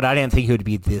bad, but I didn't think he would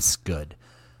be this good.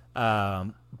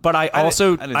 But I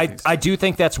also didn't think so. I do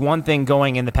think that's one thing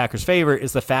going in the Packers' favor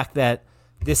is the fact that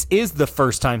this is the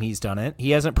first time he's done it.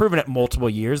 He hasn't proven it multiple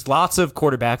years. Lots of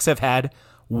quarterbacks have had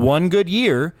one good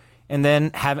year and then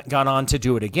haven't gone on to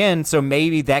do it again. So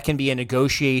maybe that can be a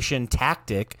negotiation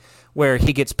tactic where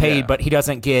he gets paid, Yeah. but he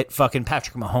doesn't get fucking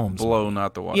Patrick Mahomes. blown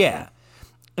out the water. Yeah.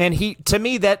 And to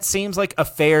me, that seems like a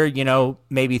fair,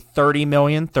 maybe 30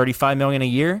 million, 35 million a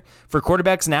year. For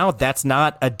quarterbacks now, that's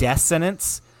not a death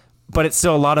sentence, but it's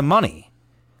still a lot of money.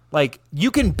 Like,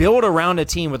 you can build around a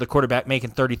team with a quarterback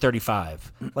making 30,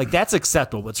 35. Like, that's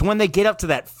acceptable. It's when they get up to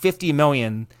that 50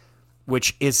 million,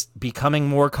 which is becoming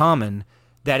more common,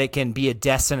 that it can be a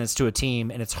death sentence to a team,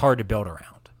 and it's hard to build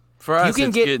around. For us, if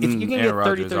you getting can get Aaron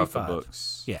 30, Rodgers off the 35.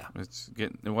 books. Yeah.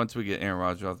 Once we get Aaron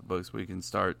Rodgers off the books, we can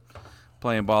start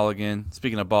playing ball again.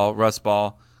 Speaking of ball, Russ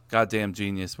Ball, goddamn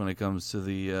genius when it comes to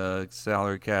the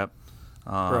salary cap.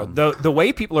 Bro, the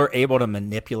way people are able to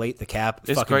manipulate the cap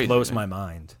It's fucking crazy, blows man. my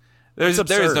mind. There is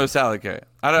absurd. no salary cap.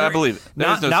 I believe it.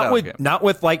 There's no Not salary with cap. not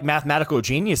with like mathematical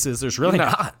geniuses. There's really No.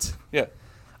 not. Yeah.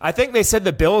 I think they said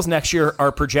the Bills next year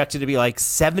are projected to be like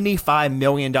 $75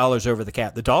 million over the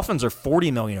cap. The Dolphins are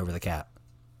 $40 million over the cap.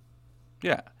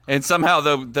 Yeah. And somehow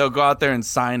they'll go out there and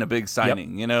sign a big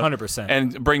signing, 100%.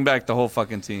 and bring back the whole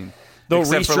fucking team. They'll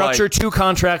Except for, restructure like, 2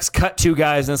 contracts, cut 2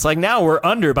 guys, and it's like now we're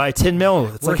under by 10 mil.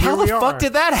 It's Well, like how here the we fuck are.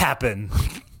 did that happen?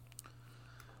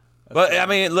 But I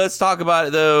mean, let's talk about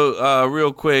it though,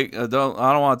 real quick. I don't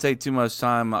want to take too much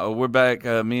time. We're back.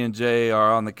 Me and Jay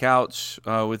are on the couch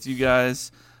with you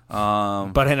guys.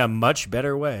 But in a much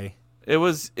better way. It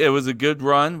was a good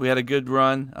run. We had a good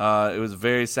run. It was a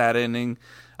very sad ending.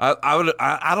 I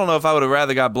don't know if I would have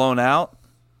rather got blown out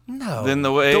No. than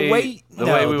the way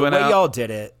we went out. y'all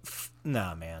did it.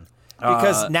 Nah, man.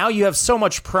 Because now you have so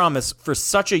much promise for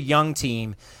such a young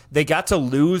team. They got to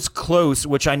lose close,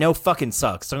 which I know fucking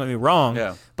sucks. Don't get me wrong.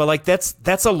 Yeah. But like that's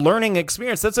a learning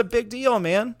experience. That's a big deal,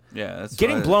 man. Yeah, that's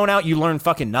Getting why- blown out, you learn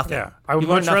fucking nothing. Yeah, I would You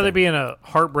learn much rather nothing. be in a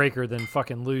heartbreaker than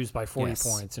fucking lose by 40 Yes.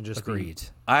 points and just Agreed.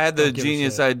 I had the Don't give a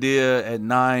genius shit. idea at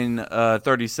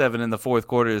 9:37 in the fourth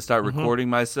quarter to start recording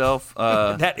myself.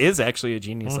 That is actually a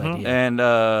genius idea.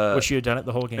 And Wish you had done it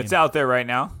the whole game. It's out there right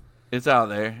now. it's out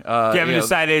there. Kevin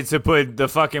decided to put the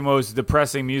fucking most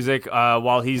depressing music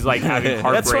while he's like having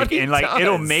That's what heartbreak, he and like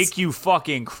it'll does. make you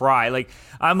fucking cry. Like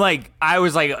I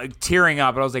was like tearing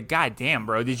up, and I was like, God damn,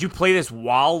 bro, did you play this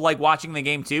while like watching the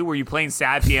game too? Were you playing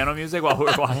sad piano music while we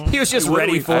were watching? He was just What are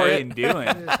ready we for it. fucking doing?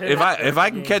 if I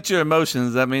can catch your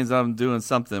emotions, that means I'm doing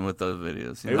something with those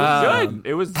videos. It was good.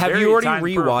 It was. Have very you already timed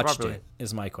rewatched properly. it?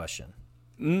 Is my question.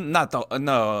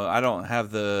 No, I don't have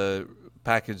the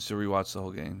package to rewatch the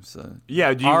whole game. So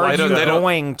Yeah. Do you Are watch you don't- they don't-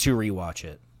 going to rewatch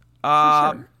it?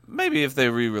 maybe if they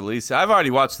re-release it. I've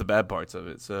already watched the bad parts of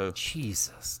it, so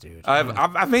Jesus, dude.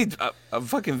 I've made a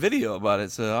fucking video about it.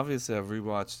 So obviously I've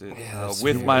rewatched it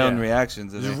with my own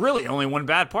reactions. And There's really only one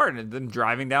bad part, and them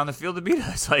driving down the field to beat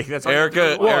us. Like that's all you have to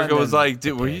Erica do. Erica was then- like,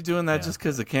 "Dude, were you doing that yeah. just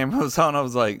because the camera was on?" I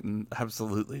was like,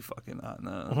 "Absolutely fucking not,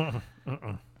 no."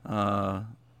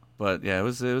 But yeah, it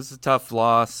was a tough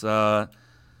loss.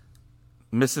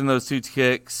 Missing those 2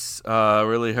 kicks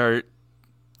really hurt.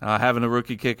 Having a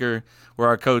rookie kicker, where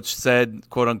our coach said,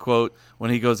 "quote unquote," when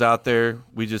he goes out there,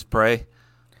 we just pray.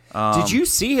 Did you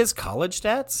see his college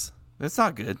stats? It's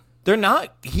not good. They're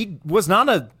not. He was not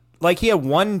a Like, he had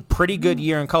one pretty good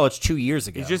year in college 2 years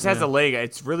ago. He just has a leg.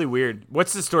 It's really weird.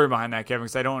 What's the story behind that, Kevin?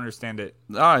 Because I don't understand it.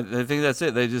 All right, I think that's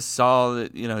it. They just saw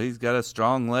that he's got a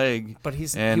strong leg, But he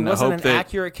and wasn't hope an that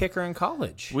accurate kicker in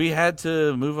college. we had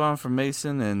to move on from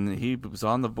Mason, and he was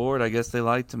on the board. I guess they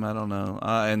liked him. I don't know.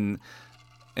 And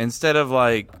instead of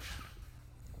like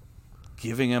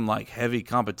giving him like heavy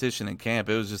competition in camp,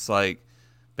 it was just like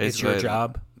basically It's your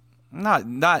job. Not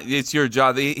it's your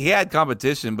job. He had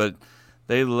competition, but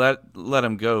they let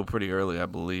him go pretty early, I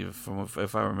believe,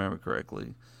 if I remember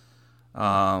correctly.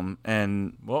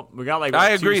 And Well, we got like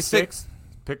I agree. six.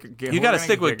 You got to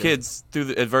stick with kids through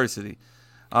the adversity.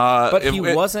 But he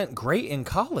wasn't great in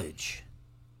college.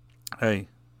 Hey,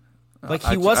 Like,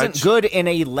 he wasn't good in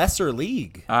a lesser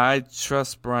league. I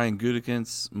trust Brian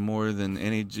Gutekunst more than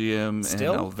any GM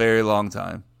Still? in a very long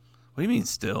time. What do you mean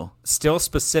still? Still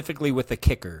specifically with the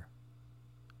kicker.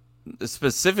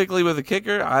 Specifically with the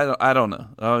kicker, I don't know.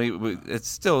 I mean, it's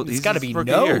still It's got to be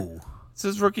rookie no. year. It's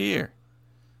his rookie year.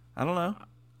 I don't know.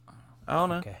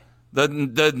 Okay.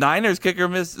 The Niners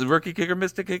rookie kicker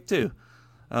missed a kick too.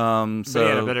 So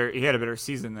he had a better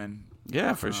season than.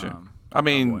 yeah, for sure. I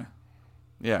mean,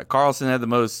 yeah, Carlson had the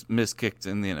most missed kicks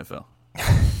in the NFL.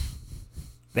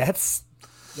 That's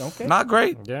okay. Not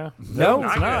great. Yeah. No,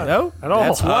 it's not. no. At all.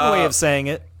 That's one way of saying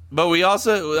it. But we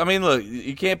also, I mean, look,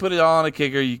 you can't put it all on a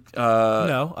kicker.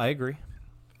 No, I agree.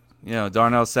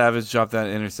 Darnell Savage dropped that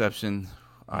interception.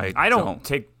 I don't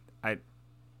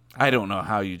know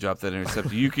how you dropped that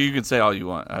interception. You can say all you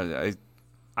want. I'm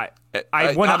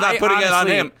not putting it on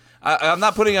him. I'm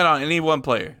not putting it on any one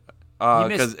player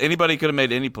because anybody could have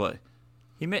made any play.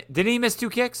 Didn't he miss 2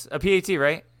 kicks? A PAT,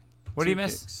 right? What did he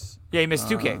miss? Kicks. Yeah, he missed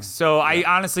 2 kicks. So I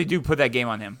honestly do put that game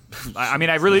on him. I mean,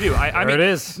 I really do. I mean, it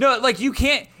is. No, like, you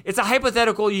can't. It's a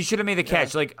hypothetical. You should have made the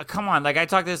catch. Like, come on. Like, I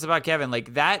talked this about Kevin.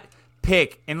 Like, that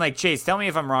pick, and like, Chase, tell me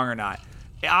if I'm wrong or not.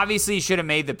 Obviously, you should have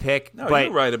made the pick. No, but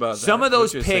you're right about that. Some of those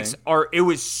what you're picks saying. it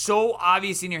was so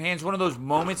obvious in your hands. One of those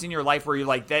moments in your life where you're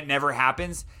like, that never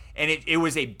happens. And it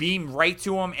was a beam right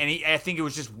to him. And I think it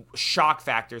was just shock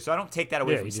factor. So I don't take that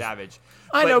away from Savage.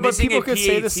 I know, but missing people a could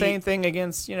say the PAT same thing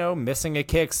against, missing a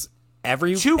kicks.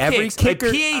 Every kicks, kicker,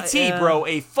 a PAT, bro,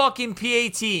 a fucking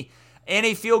PAT and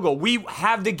a field goal. We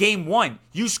have the game won.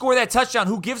 You score that touchdown,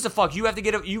 who gives a fuck? You got to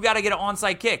get an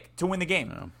onside kick to win the game.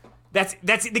 No.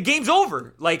 That's the game's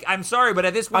over. Like, I'm sorry, but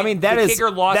at this point,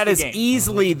 kicker lost the game.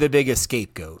 Easily the biggest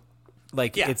scapegoat.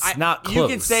 Like, it's not close. You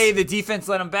can say the defense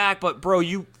let him back, but bro,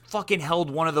 you fucking held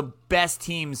one of the best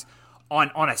teams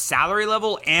on a salary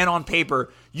level and on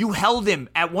paper. You held him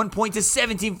at one point to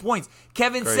 17 points.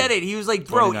 Kevin said it. He was like,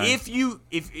 bro, 29.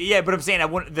 but I'm saying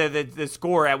the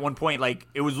score at one point, like,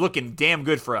 it was looking damn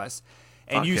good for us.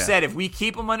 And you said if we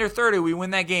keep them under 30, we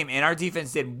win that game. And our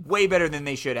defense did way better than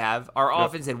they should have. Our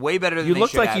offense did way better than they should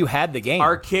have. You looked like you had the game.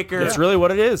 Our kicker. That's really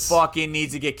what it is. Fucking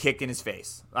needs to get kicked in his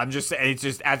face. I'm just saying, it's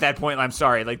just at that point, I'm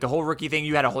sorry. Like, the whole rookie thing,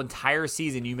 you had a whole entire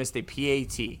season, you missed a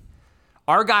PAT.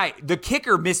 Our guy, the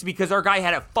kicker missed because our guy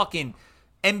had a fucking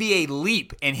NBA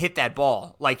leap and hit that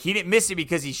ball. Like, he didn't miss it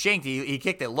because he shanked it. He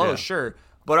kicked it low, sure.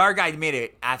 But our guy made an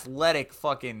athletic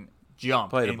fucking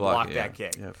jump and blocked that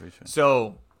kick. Yeah, for sure.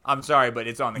 So, I'm sorry, but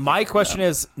it's on the My kicker. question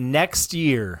is, next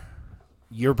year,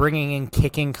 you're bringing in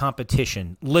kicking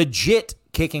competition. Legit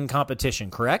kicking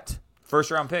competition, correct? First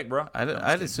round pick, bro.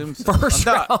 I'd assume so. First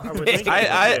round pick.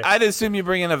 I'd assume you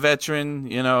bring in a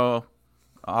veteran,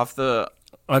 off the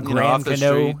Grand off the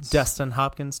Cano, streets. Dustin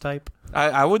Hopkins type.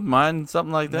 I wouldn't mind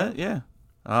something like that. Yeah.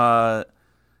 I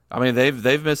mean,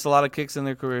 they've missed a lot of kicks in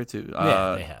their career too.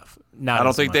 Yeah, they have. Not I don't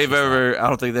as think much they've as ever. I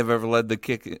don't think they've ever led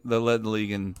the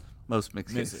league in most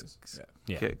mixed Misses.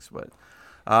 kicks. But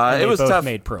that. it was both tough.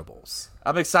 Made Pro Bowls.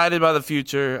 I'm excited by the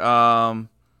future. I'm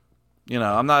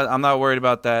not worried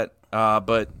about that.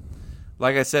 But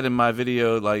like I said in my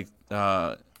video, like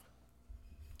to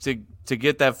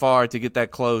get that far, to get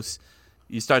that close,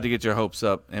 you start to get your hopes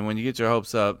up, and when you get your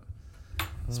hopes up,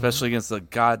 especially against the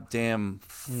goddamn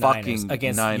fucking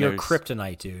against Niners, your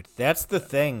kryptonite, dude. That's the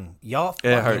thing. Y'all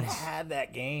It fucking hurts. had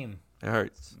that game. it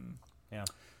hurts. Yeah.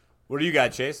 What do you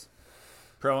got, Chase?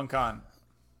 Pro and con.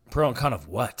 Pro and con of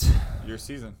what? Your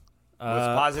season. What's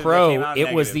positive that Pro, came out,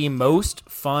 it was negative? the most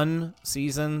fun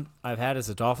season I've had as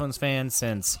a Dolphins fan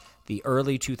since the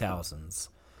early 2000s.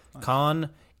 Con,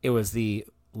 it was the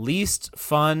least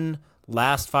fun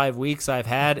last 5 weeks I've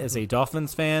had as a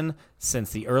Dolphins fan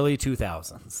since the early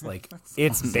 2000s. Like,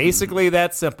 it's basically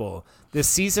that simple. This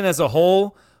season as a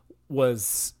whole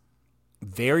was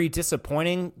very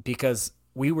disappointing because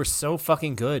we were so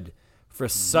fucking good for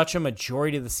such a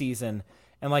majority of the season,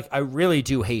 And, like, I really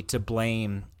do hate to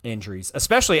blame injuries,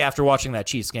 especially after watching that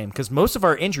Chiefs game, because most of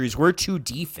our injuries were to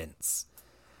defense.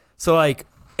 So, like,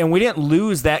 and we didn't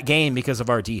lose that game because of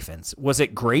our defense. Was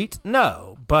it great?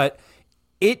 No. But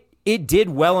it did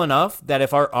well enough that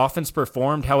if our offense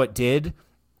performed how it did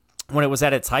when it was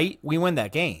at its height, we win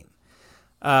that game.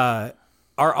 Our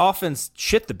offense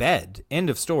shit the bed. End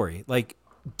of story. Like,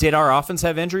 did our offense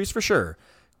have injuries? For sure.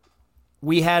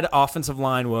 We had offensive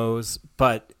line woes,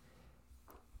 but,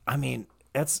 I mean,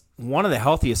 that's one of the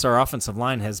healthiest our offensive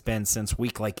line has been since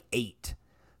week, 8.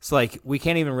 So, like, we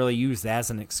can't even really use that as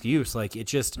an excuse. Like, it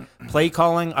just, play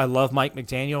calling, I love Mike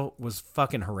McDaniel, was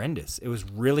fucking horrendous. It was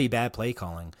really bad play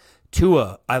calling.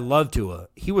 Tua, I love Tua.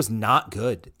 He was not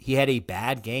good. He had a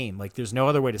bad game. Like, there's no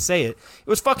other way to say it. It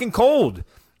was fucking cold.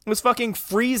 It was fucking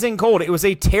freezing cold. It was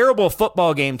a terrible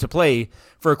football game to play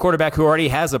for a quarterback who already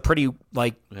has a pretty,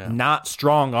 not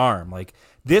strong arm. Like,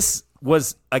 this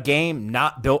was a game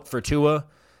not built for Tua.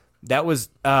 That was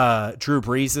Drew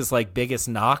Brees' biggest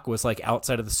knock was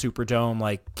outside of the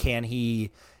Superdome. Can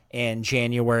he in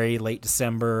January, late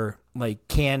December,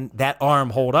 can that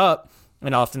arm hold up?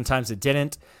 And oftentimes it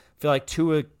didn't. I feel like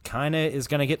Tua kind of is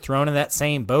going to get thrown in that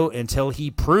same boat until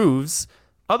he proves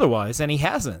otherwise, and he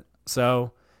hasn't.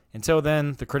 So until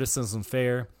then, the criticism's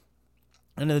fair.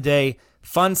 End of the day,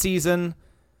 fun season.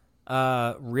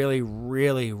 Really,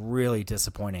 really, really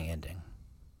disappointing ending.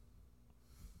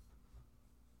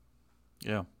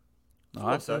 Yeah. No,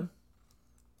 Well said.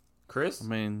 Chris? I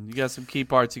mean, you got some key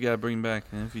parts you got to bring back,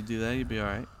 and if you do that, you'll be all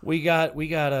right. We're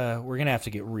gonna have to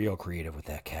get real creative with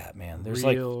that cat, man. There's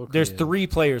Real there's creative. 3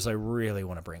 players I really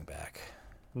want to bring back.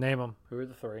 Name them. Who are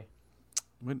the 3?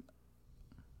 Go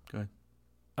ahead.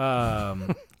 I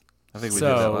I think we did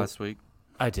that last week.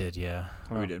 I did, yeah.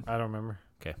 We did. I don't remember.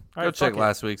 Okay. All Go right, check fuck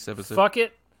last week's episode. Fuck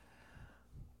it.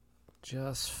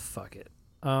 Just fuck it.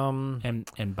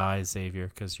 And bye Xavier,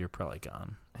 because you're probably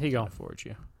gone. Here you go. I'll forward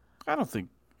you. I don't think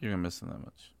you're going to miss him that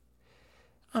much.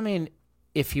 I mean,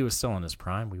 if he was still in his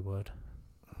prime, we would.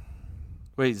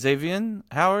 Wait, Xavier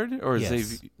Howard or Yes,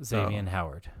 Xavier? Xavier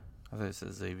Howard. I thought it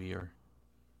said Xavier.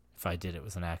 If I did, it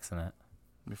was an accident.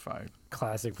 You're fired.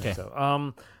 Classic. Okay.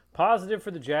 So, positive for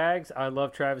the Jags. I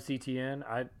love Travis Etienne.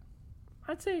 I'd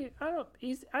say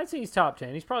he's top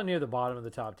 10. He's probably near the bottom of the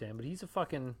top 10, but he's a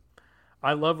fucking.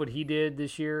 I love what he did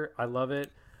this year. I love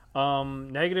it.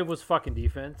 Negative was fucking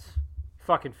defense.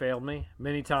 Fucking failed me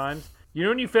many times. You know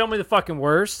when you failed me the fucking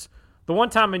worst? The one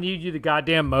time I needed you the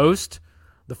goddamn most,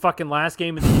 the fucking last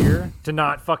game of the year, to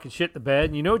not fucking shit the bed.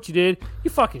 And you know what you did? You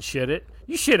fucking shit it.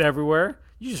 You shit everywhere.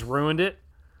 You just ruined it.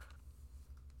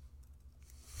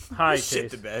 Hi, Chase.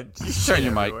 Shit the bed. Turn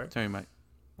your mic. Turn your mic.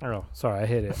 Oh, sorry, I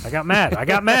hit it. I got mad. I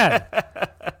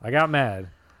got mad.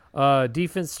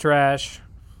 Defense trash.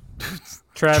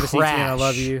 Travis Etienne, I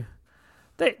love you.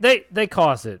 They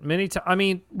cost it many times. I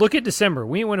mean, look at December.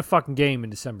 We didn't win a fucking game in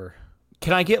December.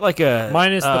 Can I get a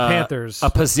Minus the Panthers. a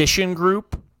position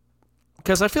group?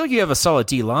 Because I feel like you have a solid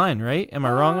D line, right? Am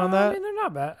I wrong on I that? mean, they're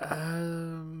not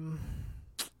bad.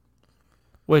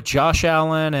 With Josh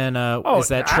Allen and is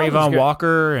that Allen's Trayvon good.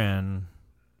 Walker and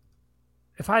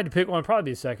If I had to pick one, it'd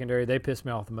probably be secondary. They pissed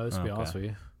me off the most, to be Okay. honest with you.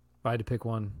 If I had to pick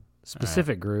one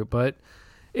specific group, but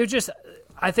it was just.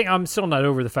 I think I'm still not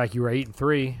over the fact you were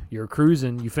 8-3. You're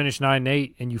cruising. You finished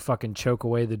 9-8, and you fucking choke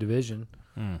away the division.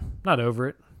 Not over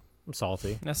it. I'm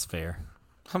salty. that's fair.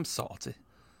 I'm salty.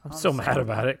 I'm still mad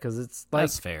about it because it's like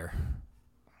That's fair.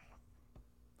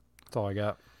 that's all I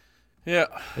got. Yeah.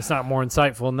 It's not more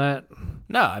insightful than that.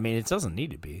 No, I mean it doesn't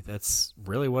need to be. That's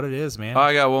really what it is, man. Oh,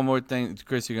 I got one more thing.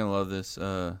 Chris, you're going to love this.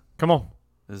 Come on.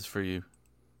 This is for you.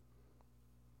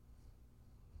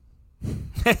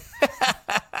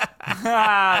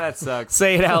 That sucks.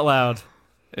 Say it out loud.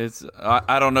 It's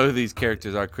I don't know who these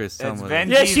characters are, Chris. Tell It's me. Vin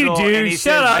Yes, you Diesel, do. and he Shut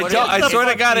says, up. what I the swear to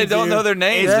fuck God, I you don't do? know their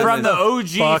names. It's from the OG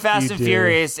fuck Fast you and do.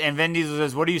 Furious, and Vin Diesel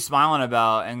says, "What are you smiling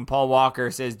about?" And Paul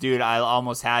Walker says, "Dude, I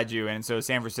almost had you." And so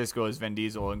San Francisco is Vin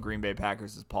Diesel, and Green Bay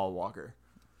Packers is Paul Walker.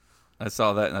 I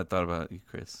saw that and I thought about you,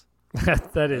 Chris.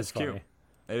 That is funny. Cute.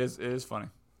 It is funny.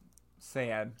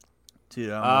 Sad.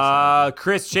 Dude, I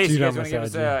Chris, Chase, Dude, you guys I'm want to give us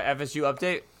beside a FSU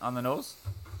update on the Knolls?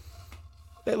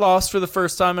 They lost for the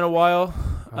first time in a while.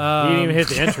 He didn't even hit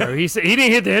the intro. He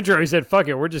didn't hit the intro. He said, "Fuck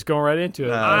it, we're just going right into it."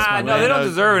 No, they don't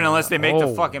deserve it unless they make the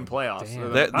Oh, fucking playoffs.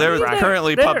 damn. they're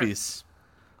currently they're- puppies.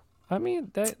 I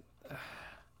mean, Look, they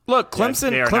are not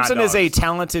Clemson is a dogs.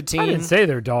 talented team. I didn't say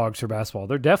they're dogs for basketball.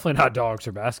 They're definitely not dogs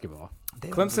for basketball.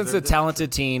 Clemson's a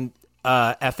talented team.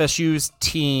 FSU's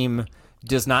team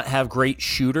does not have great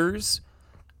shooters.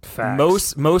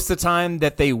 Facts. Most of the time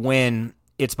that they win,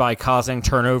 it's by causing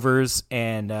turnovers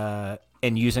and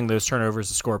and using those turnovers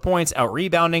to score points, out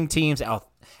rebounding teams, out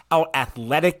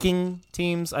athleticing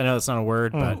teams. I know that's not a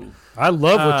word, but I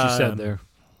love what you said there.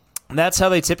 that's how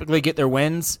they typically get their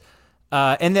wins.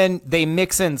 And then they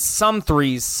mix in some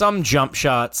threes, some jump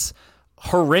shots,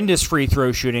 horrendous free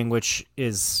throw shooting, which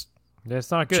is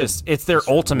That's not good. it's their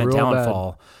ultimate real bad.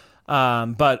 downfall.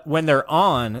 But when they're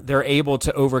on, they're able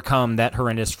to overcome that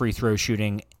horrendous free throw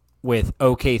shooting with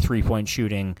okay 3-point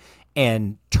shooting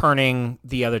and turning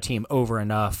the other team over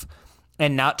enough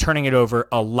and not turning it over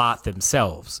a lot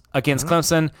themselves. Against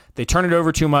Clemson, they turn it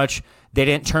over too much. They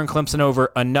didn't turn Clemson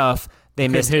over enough. They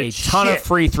missed a ton of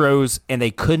free throws, and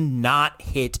they could not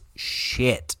hit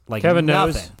shit. Like Kevin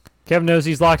nothing. knows. Kevin knows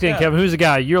he's locked in. Yeah. Kevin, who's the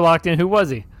guy? You're locked in. Who was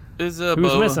he? Is Who's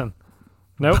Boba. missing?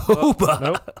 Nope. Boba.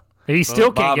 Nope. He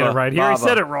still can't get it Baba. right. He already Baba.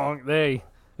 said it wrong. It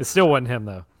still wasn't him,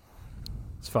 though.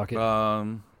 It's fuck it.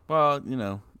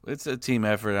 Well, it's a team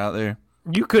effort out there.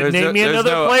 You couldn't name me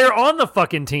another player on the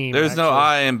fucking team. There's no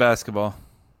I in basketball.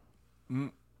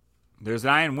 There's an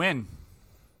I and win.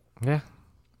 Yeah.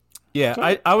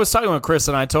 Yeah, I was talking with Chris,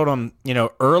 and I told him,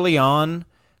 early on,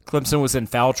 Clemson was in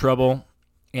foul trouble,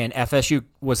 and FSU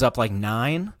was up like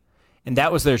 9, and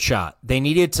that was their shot. They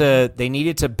needed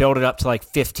to build it up to like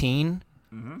 15,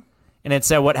 and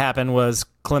instead what happened was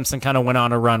Clemson kind of went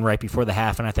on a run right before the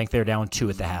half, and I think they were down 2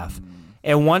 at the half.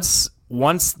 And once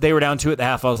they were down 2 at the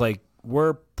half, I was like,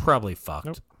 we're probably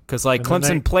fucked. Because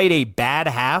Clemson played a bad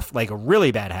half, like a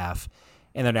really bad half,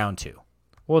 and they're down 2.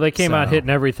 Well, they came out hitting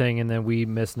everything, and then we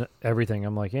missed everything.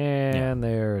 I'm like,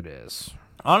 there it is.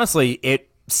 Honestly, it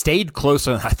stayed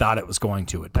closer than I thought it was going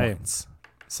to at points.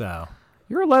 So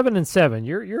You're 11-7.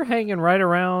 You're hanging right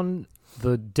around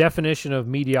the definition of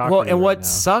mediocrity. well, and right what now.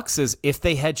 sucks is if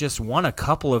they had just won a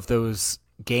couple of those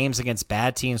games against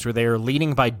bad teams where they were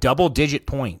leading by double-digit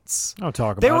points. I'll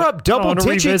talk about They it. were up double I don't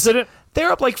wanna digits. revisit it.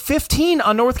 They're up like 15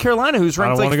 on North Carolina, who's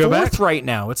ranked don't like wanna go 4th back. right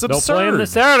now. It's They'll absurd. play them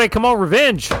this Saturday. Come on,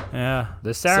 revenge. Yeah,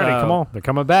 This Saturday, So, come on. They're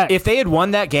coming back. If they had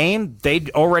won that game, they'd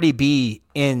already be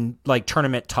in like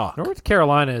tournament talk. North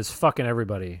Carolina is fucking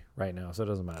everybody right now, so it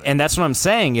doesn't matter. And that's what I'm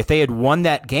saying. If they had won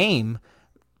that game,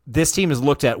 this team has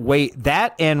looked at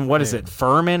that and what is it,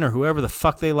 Furman or whoever the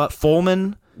fuck they love,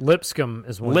 Fulman, Lipscomb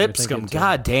is one. you're thinking Lipscomb. too.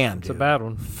 God damn, dude. It's a bad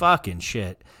one. Fucking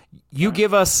shit. You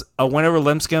give us a win over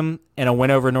Lipscomb and a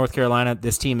win over North Carolina,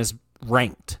 this team is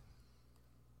ranked.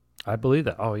 I believe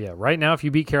that. Oh yeah, right now if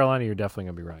you beat Carolina, you're definitely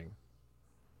gonna be ranked.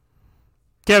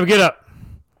 Kevin, get up.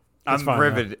 I'm fine,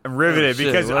 riveted. I'm riveted Oh, shit.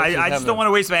 because What else is I just happening? don't want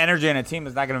to waste my energy on a team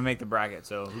that's not going to make the bracket.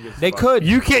 So who gives a They fuck? could.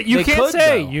 You can't. You They can't could,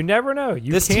 say. though. You never know.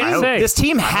 You This can't team, say. this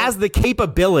team has the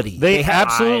capability. they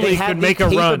absolutely have could the make a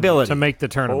run capability. to make the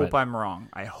tournament. Hope I'm wrong.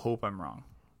 I hope I'm wrong.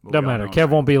 But Doesn't we all matter. know Kev I'm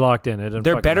won't be locked in. It doesn't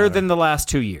They're fucking better matter. than the last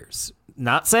 2 years.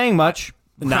 Not saying much.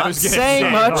 Not was gonna saying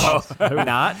say, much.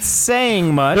 Not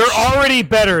saying much. They're already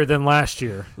better than last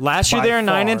year. Last year by they were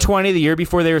 9 and far. 20. The year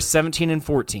before they were 17 and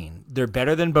 14. They're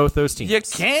better than both those teams. You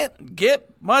can't get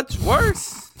much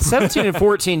worse. 17 and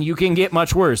 14, you can get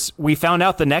much worse. We found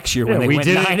out the next year when they we went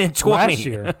did 9 it and 20. last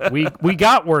year. We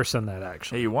got worse than that Hey,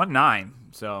 actually. you won 9,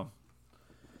 so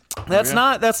That's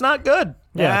not good.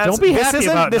 Yeah, That's- don't be this happy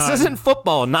isn't, about This 9. isn't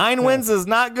football. 9 wins is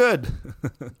not good.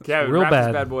 Kevin, Real wrap bad.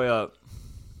 this bad boy up.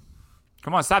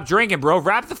 Come on, stop drinking, bro.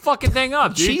 Wrap the fucking thing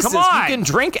up, dude. Jesus, Come on. you can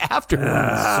drink afterwards.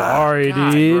 Sorry,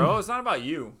 God, dude. bro. It's not about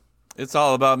you. It's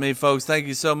all about me, folks. Thank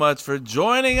you so much for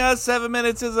joining us. 7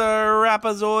 minutes is a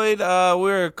rapazoid.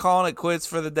 We're calling it quits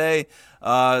for the day.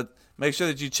 Make sure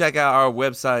that you check out our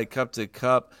website, Cup to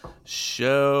Cup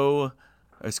Show.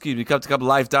 Excuse me,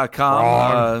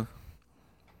 cup2cuplife.com.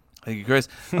 Thank you, Chris.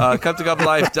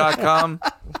 Cup2cuplife.com.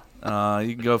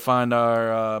 You can go find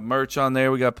our merch on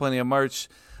there. We got plenty of merch.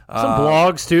 Some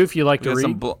blogs too, if you like to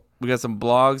read. We got some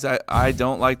blogs. I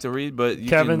don't like to read, but you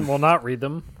Kevin can, will not read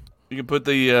them. you can put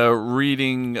the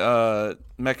reading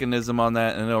mechanism on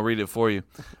that, and it'll read it for you.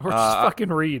 Or just fucking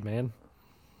read, man.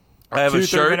 I have 2 a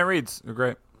shirt. 3-minute reads. They're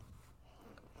great.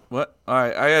 What? All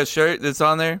right, I got a shirt that's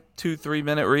on there. 2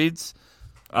 3-minute reads.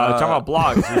 Talking about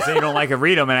blogs. You say you don't like to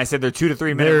read them, and I said they're 2 to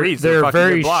 3 minute They're- reads. they're fucking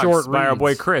very good blogs short by our boy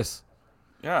reads. Chris.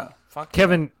 Yeah. Fuck.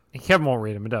 Kevin won't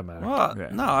read them. It doesn't matter. Well, Yeah.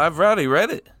 no, I've already read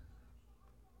it.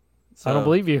 I don't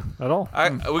believe you at all.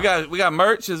 We got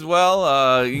merch as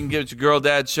well. You can give it your girl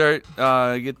dad shirt.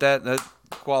 Get that. That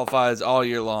qualifies all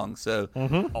year long. So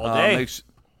All day.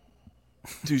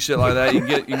 do shit like that. You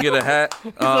can get a hat.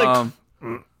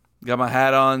 Got my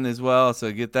hat on as well.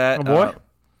 So get that. Oh, boy.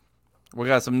 We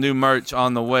got some new merch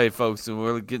on the way, folks. So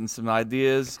we're getting some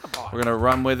ideas. We're gonna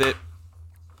run with it.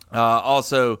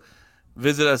 Also,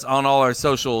 Visit us on all our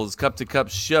socials, Cup to Cup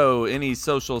Show, any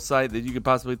social site that you could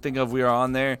possibly think of. We are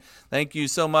on there. Thank you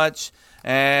so much.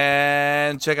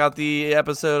 And check out the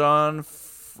episode on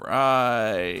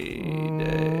Thursday.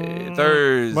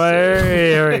 There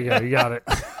you go. You got it.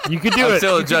 You could do it.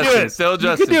 Still You could do adjusting. it. Still You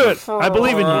adjusting. could do it. I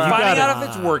believe in you. You got Finding it. out if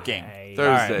it's working.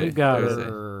 Thursday. You got Thursday.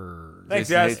 it. Thanks,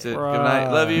 Jason guys. hates it. Good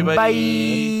night. Love you.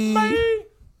 Bye.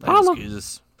 Holla.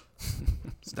 Excuses.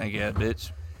 Stanky ass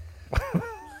bitch.